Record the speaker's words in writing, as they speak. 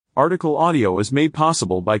Article audio is made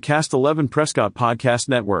possible by Cast 11 Prescott Podcast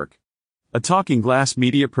Network, a Talking Glass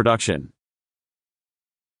media production.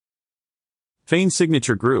 Fain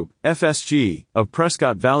Signature Group, FSG, of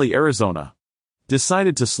Prescott Valley, Arizona,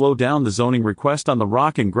 decided to slow down the zoning request on the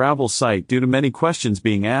rock and gravel site due to many questions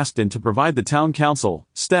being asked and to provide the town council,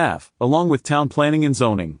 staff, along with town planning and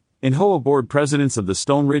zoning, and HOA board presidents of the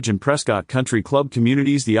Stone Ridge and Prescott Country Club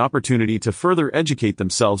communities the opportunity to further educate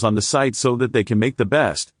themselves on the site so that they can make the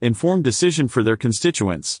best, informed decision for their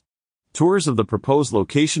constituents. Tours of the proposed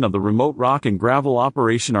location of the remote rock and gravel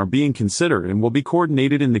operation are being considered and will be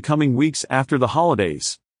coordinated in the coming weeks after the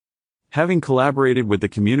holidays. Having collaborated with the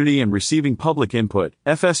community and receiving public input,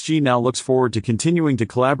 FSG now looks forward to continuing to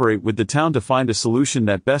collaborate with the town to find a solution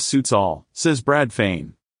that best suits all, says Brad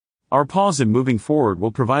Fain. Our pause in moving forward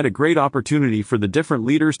will provide a great opportunity for the different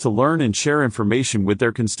leaders to learn and share information with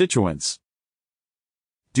their constituents.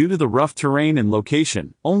 Due to the rough terrain and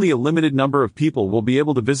location, only a limited number of people will be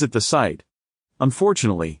able to visit the site.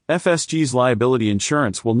 Unfortunately, FSG's liability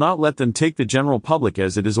insurance will not let them take the general public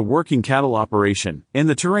as it is a working cattle operation, and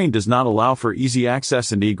the terrain does not allow for easy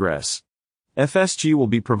access and egress. FSG will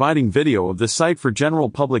be providing video of the site for general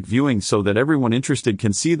public viewing so that everyone interested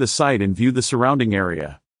can see the site and view the surrounding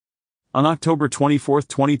area. On October 24,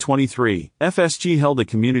 2023, FSG held a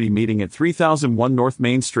community meeting at 3001 North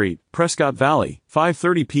Main Street, Prescott Valley,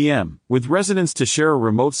 5:30 p.m., with residents to share a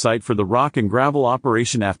remote site for the rock and gravel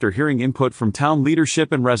operation after hearing input from town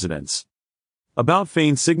leadership and residents. About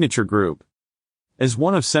Fain Signature Group. As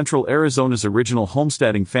one of Central Arizona's original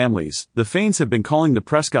homesteading families, the Fains have been calling the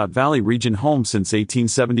Prescott Valley region home since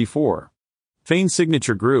 1874. Fain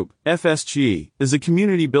Signature Group, FSG, is a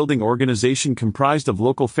community-building organization comprised of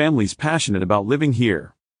local families passionate about living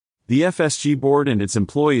here. The FSG board and its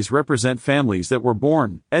employees represent families that were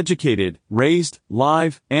born, educated, raised,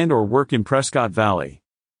 live, and/or work in Prescott Valley.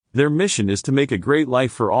 Their mission is to make a great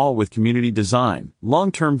life for all with community design,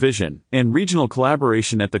 long-term vision, and regional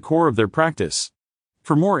collaboration at the core of their practice.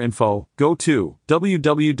 For more info, go to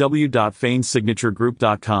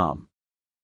www.fainsignaturegroup.com.